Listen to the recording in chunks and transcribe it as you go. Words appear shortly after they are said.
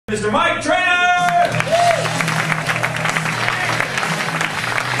Mr. Mike Trainor!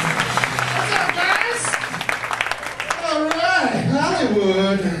 What's up, guys? All right,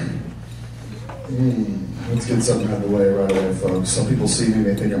 Hollywood. Let's get something out of the way right away, folks. Some people see me,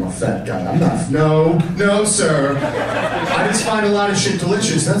 they think I'm a fat guy. I'm not. No, sir. I just find a lot of shit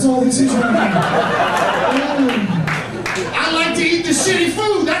delicious. That's all this is. I like to eat the shitty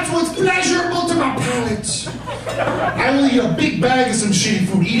food. That's what's pleasurable to my palate. I will eat a big bag of some shitty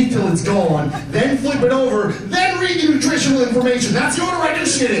food, eat it till it's gone, then flip it over, then read the nutritional information. That's the order I do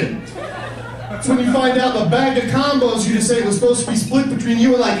shit in. That's when you find out the bag of combos you just say was supposed to be split between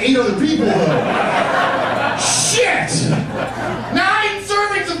you and like 8 other people, though. Shit! 9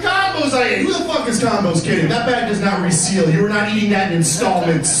 servings of combos I ate. Who the fuck is combos kidding? That bag does not reseal. You were not eating that in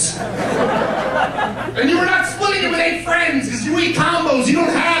installments. And you were not splitting it with 8 friends, because you eat combos, you don't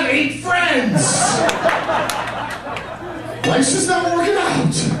have 8 friends. Life's just not working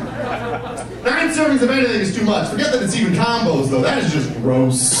out. 9 servings of anything is too much. Forget that it's even combos, though. That is just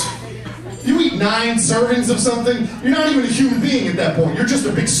gross. You eat 9 servings of something, you're not even a human being at that point. You're just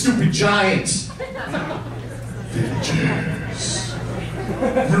a big stupid giant. Villagers,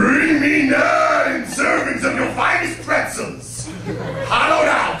 bring me 9 servings of your finest pretzels, hollowed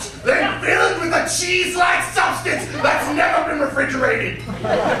out, then filled with a cheese-like substance that's never been refrigerated.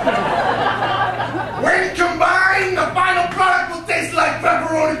 When combined, the final product will taste like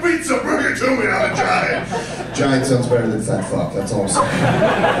pepperoni pizza. Bring it to me, I'm a giant. Giant sounds better than fat fuck, that's all I'm saying.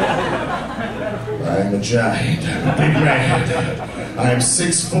 I'm a giant, I'm a big man. I am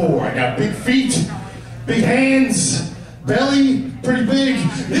 6'4", I got big feet, big hands, belly, pretty big.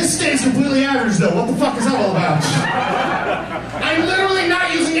 This stays completely average though, what the fuck is that all about? I'm literally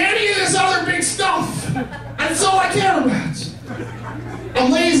not using any of this other big stuff. That's all I care about.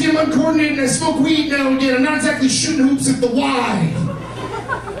 I'm lazy, I'm uncoordinated, and I smoke weed now and again. I'm not exactly shooting hoops at the Y.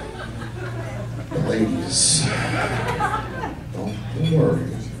 But ladies, don't worry.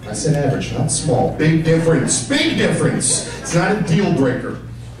 I said average, not small. Big difference, big difference. It's not a deal breaker.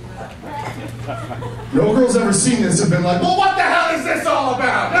 No girl's ever seen this and been like, well, what the hell is this all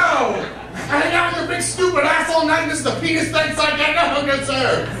about? No! I hang out with your big stupid ass all night and this is the penis thing so I get no good,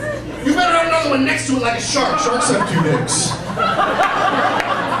 sir. You better have another one next to it like a shark. Sharks have 2 dicks.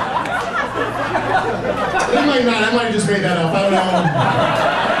 They might not, I might have just made that up, I don't know.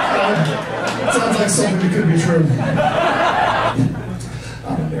 It sounds like something that could be true.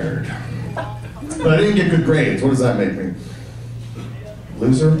 I'm a nerd. But I didn't get good grades, what does that make me?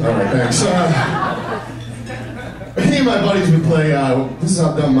 Loser? Alright, thanks. Me and my buddies would play, this is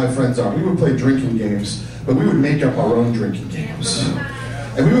how dumb my friends are, we would play drinking games, but we would make up our own drinking games.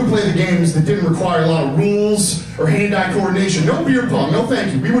 And we would play the games that didn't require a lot of rules or hand-eye coordination. No beer pong, no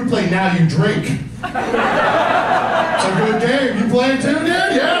thank you. We would play Now You Drink. It's a good game. You play it too, dude?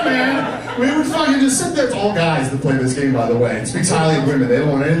 Yeah, man. We would fucking just sit there. It's all guys that play this game, by the way. It speaks highly of women. They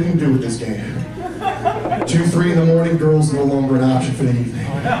don't want anything to do with this game. 2, 3 in the morning, girls no longer an option for the evening.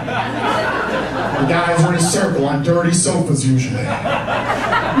 The guys are in a circle on dirty sofas usually.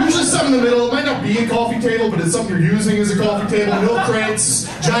 Usually something in the middle. It might not be a coffee table, but it's something you're using as a coffee table. Milk crates,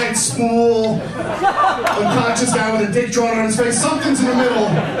 giant spool, unconscious guy with a dick drawn on his face. Something's in the middle.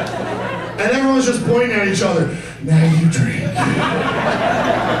 And everyone's just pointing at each other. Now you drink.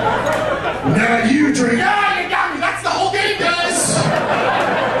 Now you drink. Ah, you got me. That's the whole game, guys.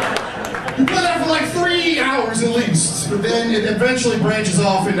 You play that for like 3 hours at least, but then it eventually branches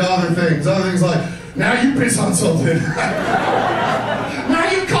off into other things. Other things like, now you piss on something. Now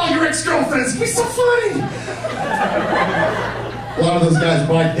you call your ex-girlfriends. It's so funny. A lot of those guys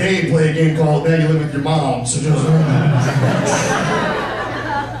by day play a game called Now You Live With Your Mom, so just...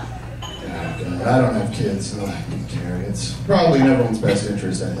 I don't have kids, so I don't care. It's probably in everyone's best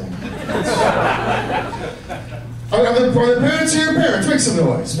interest, I think. Are the parents here? Parents, make some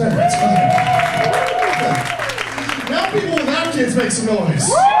noise. Parents, come on. Now people without kids make some noise.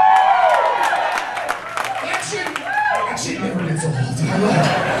 That shit never gets old.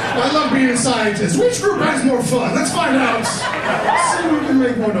 I love being a scientist. Which group has more fun? Let's find out. See who can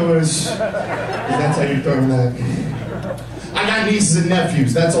make more noise. That's how you throw that. I got nieces and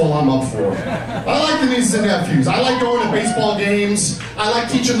nephews, that's all I'm up for. I like the nieces and nephews. I like going to baseball games. I like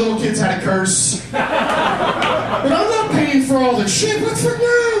teaching little kids how to curse. But I'm not paying for all the shit, what's for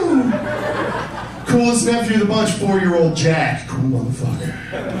you? Coolest nephew of the bunch, 4-year-old Jack. Cool motherfucker.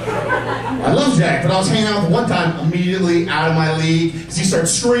 I love Jack, but I was hanging out with him one time, immediately out of my league, because he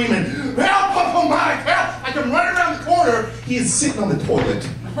starts screaming, help, Uncle Mike, help! I come running around the corner, he is sitting on the toilet.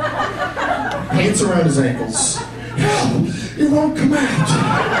 Pants around his ankles. Help! It won't come out.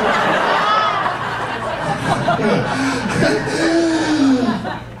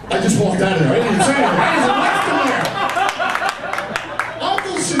 I just walked out of there. I didn't even say anything. I just left him there.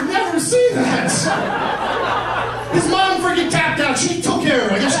 Uncles should never see that. His mom freaking tapped out. She took care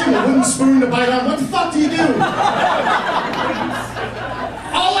of it. I guess she gave him a wooden spoon to bite on. What the fuck do you do?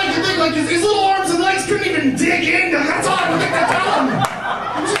 All I could think, like, his little arms and legs couldn't even dig in. That's all I could think to tell him.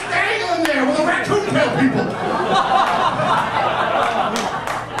 He was just dangling there with a raccoon tail, people.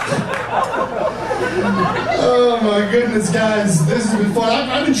 Oh my goodness, guys, this has been fun.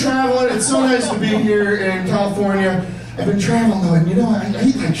 I've been traveling. It's so nice to be here in California. I've been traveling though, and you know, I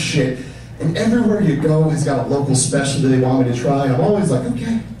eat like shit. And everywhere you go has got a local specialty they want me to try. I'm always like,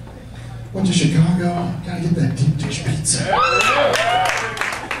 okay, went to Chicago, gotta get that deep dish pizza.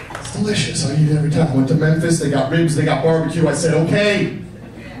 It's delicious, I eat it every time. Went to Memphis, they got ribs, they got barbecue. I said, okay.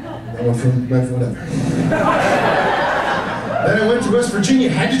 I went from Memphis, whatever. Then I went to West Virginia,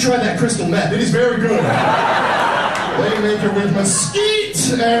 had to try that crystal meth. It is very good. They make it with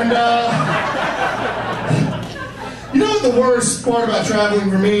mesquite, and you know what the worst part about traveling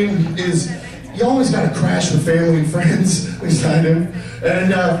for me is? You always gotta crash with family and friends, at least I do.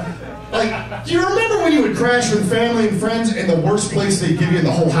 And like, do you remember when you would crash with family and friends and the worst place they'd give you in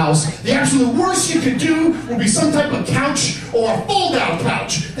the whole house? The absolute worst you could do would be some type of couch or a fold-out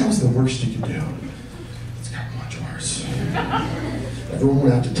couch. That was the worst you could do. It's gotten much worse. Everyone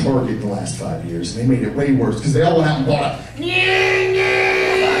went out to Target in the last 5 years, and they made it way worse, because they all went out and bought a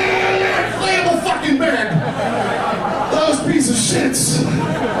inflatable fucking bed. Those pieces of shits.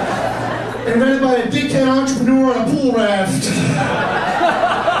 Invented by a dickhead entrepreneur on a pool raft.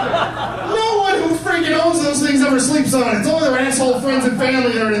 No one who freaking owns those things ever sleeps on it. It's only their asshole friends and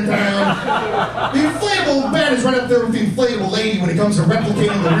family that are in town. The inflatable bed is right up there with the inflatable lady when it comes to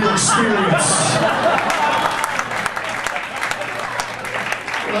replicating the real experience.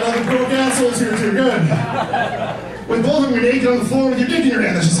 Got other broke assholes here too, good. When both of them are naked on the floor with your dick in your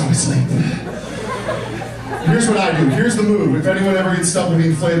hand, that's just how I sleep. Here's what I do, here's the move. If anyone ever gets stuck with the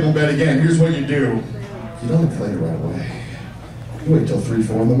inflatable bed again, here's what you do. You don't inflate it right away. You wait till 3,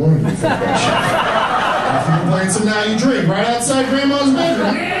 4 in the morning to inflate that shit. After you're playing some Now You Drink, right outside Grandma's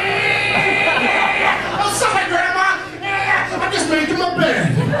bedroom. Oh, sorry, Grandma! I'm just making my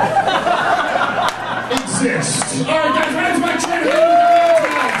bed. Exist. Alright, guys.